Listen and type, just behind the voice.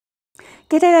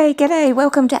G'day, g'day,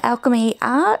 welcome to Alchemy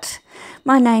Art.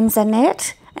 My name's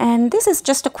Annette and this is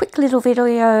just a quick little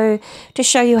video to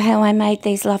show you how I made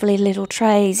these lovely little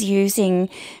trays using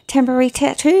temporary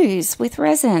tattoos with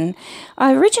resin.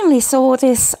 I originally saw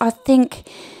this, I think,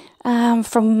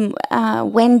 from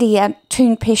Wendy at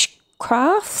Toonpish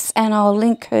Crafts, and I'll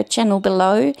link her channel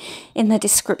below in the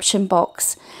description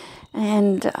box.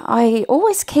 And I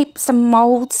always keep some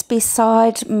moulds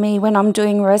beside me when I'm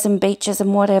doing resin beaches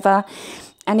and whatever.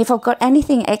 And if I've got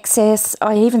anything excess,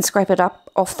 I even scrape it up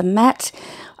off the mat.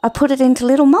 I put it into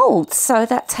little moulds. So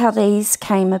that's how these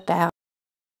came about.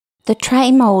 The tray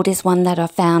mould is one that I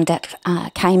found at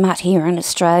Kmart here in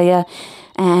Australia.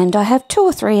 And I have 2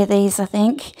 or 3 of these, I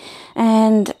think.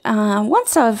 And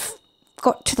once I've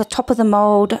got to the top of the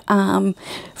mould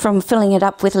from filling it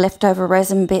up with leftover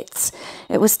resin bits,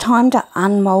 it was time to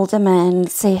unmould them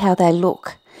and see how they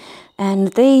look.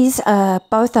 And these are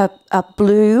both are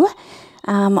blue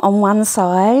on one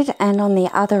side, and on the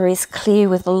other is clear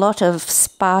with a lot of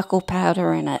sparkle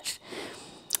powder in it.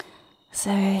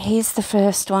 So here's the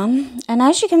first one, and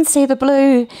as you can see, the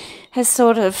blue has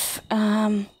sort of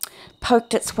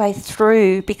poked its way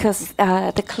through because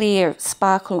the clear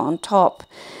sparkle on top.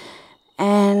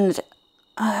 And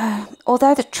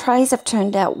although the trays have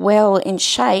turned out well in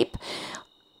shape,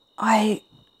 I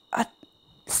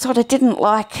sort of didn't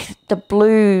like the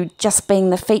blue just being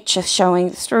the feature showing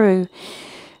through.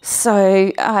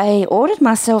 So I ordered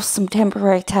myself some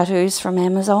temporary tattoos from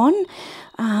Amazon.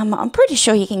 I'm pretty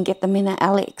sure you can get them in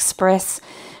AliExpress.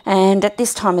 And at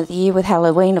this time of the year with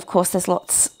Halloween, of course, there's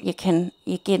lots you can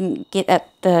get at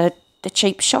the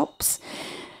cheap shops.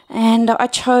 And I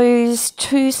chose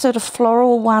 2 sort of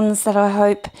floral ones that I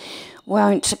hope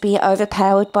won't be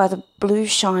overpowered by the blue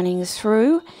shining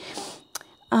through.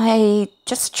 I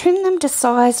just trimmed them to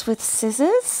size with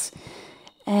scissors,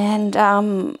 and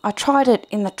I tried it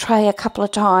in the tray a couple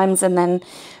of times and then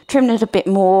trimmed it a bit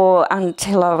more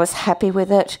until I was happy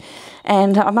with it.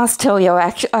 And I must tell you,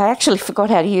 I actually forgot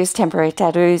how to use temporary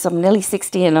tattoos. I'm nearly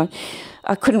 60 and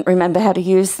I couldn't remember how to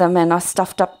use them, and I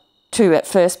stuffed up 2 at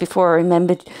first before I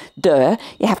remembered, you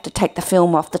have to take the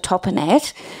film off the top,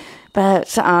 Annette.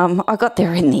 But I got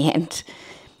there in the end.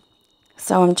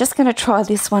 So I'm just going to try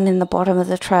this one in the bottom of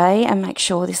the tray and make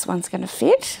sure this one's going to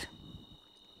fit.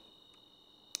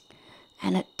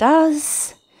 And it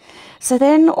does. So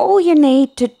then all you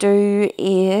need to do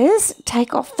is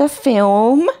take off the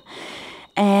film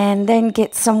and then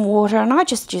get some water. And I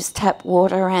just use tap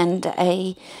water and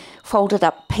a folded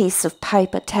up piece of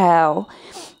paper towel.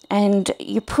 And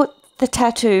you put the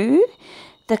tattoo,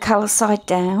 the colour side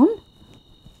down,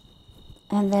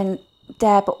 and then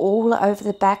dab all over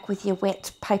the back with your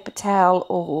wet paper towel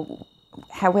or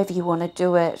however you want to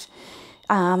do it.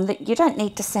 You don't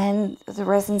need to sand the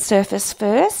resin surface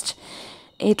first.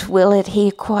 It will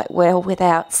adhere quite well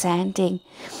without sanding.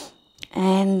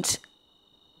 And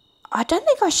I don't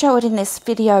think I show it in this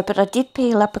video, but I did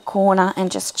peel up a corner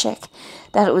and just check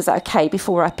that it was okay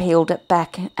before I peeled it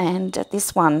back, and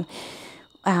this one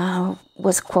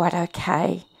was quite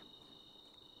okay.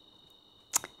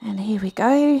 And here we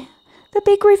go, the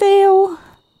big reveal.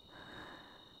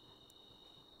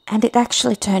 And it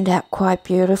actually turned out quite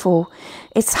beautiful.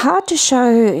 It's hard to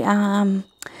show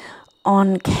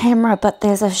on camera, but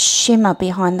there's a shimmer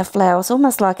behind the flowers,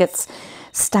 almost like it's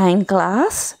stained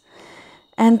glass.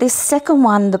 And this second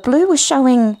one, the blue was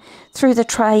showing through the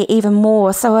tray even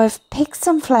more. So I've picked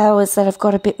some flowers that have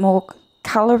got a bit more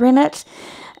colour in it.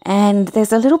 And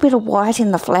there's a little bit of white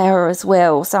in the flower as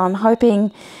well. So I'm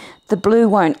hoping the blue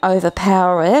won't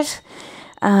overpower it.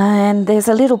 And there's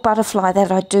a little butterfly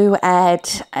that I do add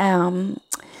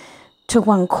to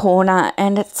one corner.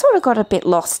 And it's sort of got a bit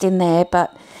lost in there,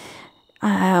 but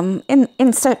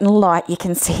in certain light you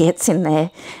can see it's in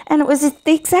there. And it was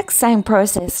the exact same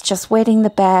process, just wetting the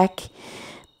back,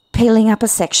 peeling up a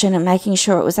section and making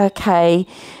sure it was okay.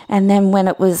 And then when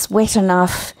it was wet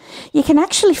enough, you can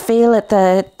actually feel it,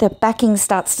 the backing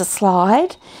starts to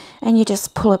slide, and you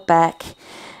just pull it back.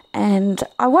 And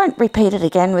I won't repeat it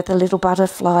again with the little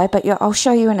butterfly, but I'll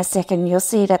show you in a second. You'll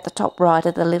see it at the top right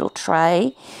of the little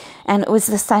tray, and it was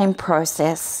the same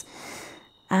process.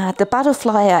 The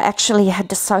butterfly I actually had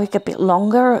to soak a bit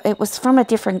longer. It was from a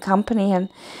different company, and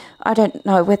I don't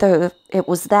know whether it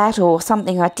was that or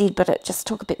something I did, but it just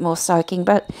took a bit more soaking.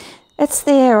 But it's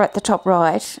there at the top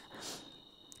right.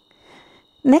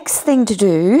 Next thing to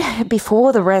do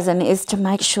before the resin is to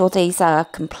make sure these are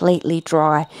completely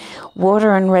dry.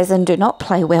 Water and resin do not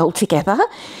play well together.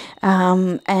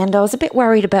 And I was a bit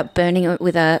worried about burning it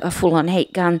with a full-on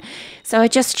heat gun. So I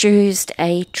just used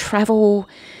a travel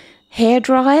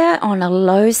hairdryer on a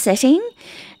low setting,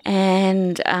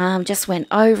 and just went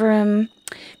over them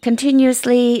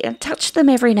continuously and touched them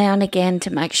every now and again to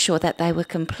make sure that they were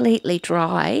completely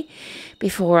dry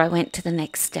before I went to the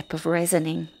next step of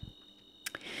resining.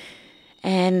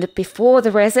 And before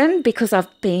the resin, because I've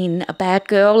been a bad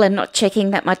girl and not checking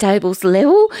that my table's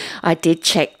level, I did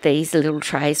check these little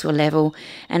trays were level.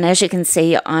 And as you can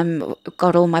see, I've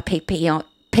got all my PPE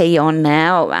on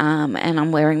now, and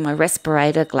I'm wearing my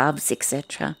respirator, gloves,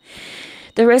 etc.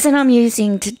 The resin I'm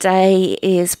using today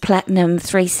is Platinum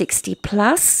 360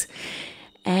 Plus,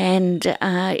 and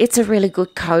it's a really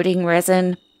good coating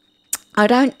resin. I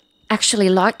don't actually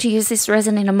like to use this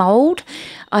resin in a mould.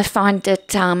 I find it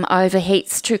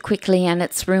overheats too quickly, and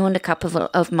it's ruined a couple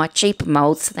of my cheaper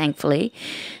moulds, thankfully.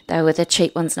 They were the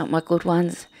cheap ones, not my good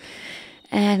ones.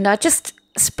 And I just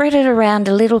spread it around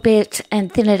a little bit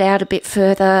and thin it out a bit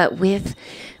further with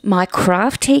my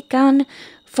craft heat gun,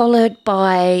 followed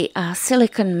by a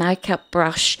silicone makeup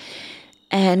brush.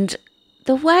 And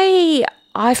the way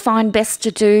I find best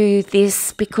to do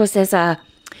this, because there's a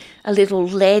little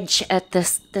ledge at the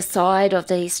side of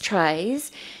these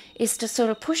trays, is to sort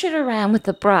of push it around with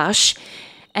the brush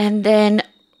and then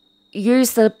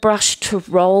use the brush to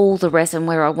roll the resin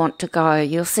where I want to go.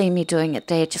 You'll see me doing it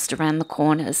there just around the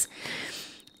corners.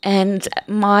 And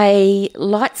my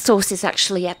light source is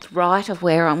actually at the right of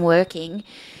where I'm working,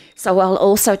 so I'll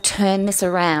also turn this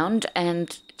around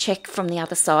and check from the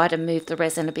other side and move the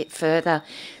resin a bit further.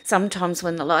 Sometimes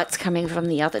when the light's coming from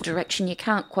the other direction, you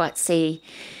can't quite see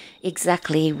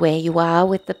exactly where you are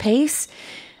with the piece.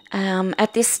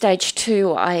 At this stage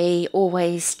too, I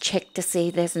always check to see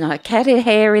there's no cat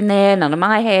hair in there, none of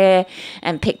my hair,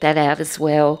 and pick that out as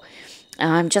well.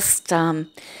 I'm just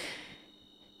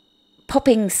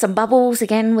popping some bubbles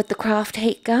again with the craft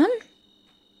heat gun.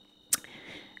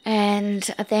 And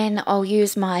then I'll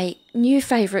use my new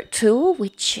favourite tool,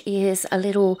 which is a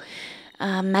little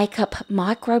makeup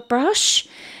micro brush.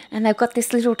 And they've got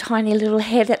this little tiny little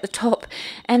head at the top,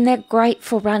 and they're great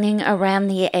for running around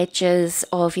the edges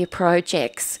of your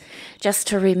projects, just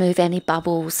to remove any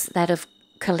bubbles that have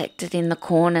collected in the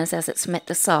corners as it's met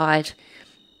the side.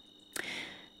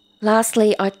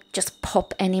 Lastly, I just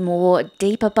pop any more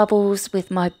deeper bubbles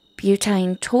with my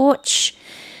butane torch.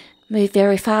 Move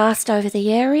very fast over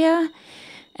the area,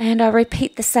 and I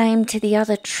repeat the same to the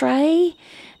other tray,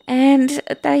 and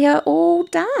they are all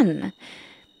done.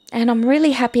 And I'm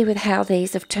really happy with how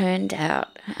these have turned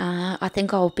out. I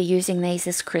think I'll be using these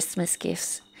as Christmas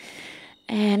gifts.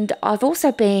 And I've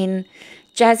also been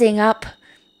jazzing up,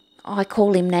 I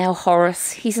call him now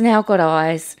Horace. He's now got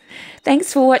eyes.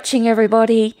 Thanks for watching,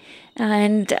 everybody,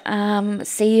 and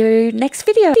see you next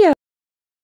video.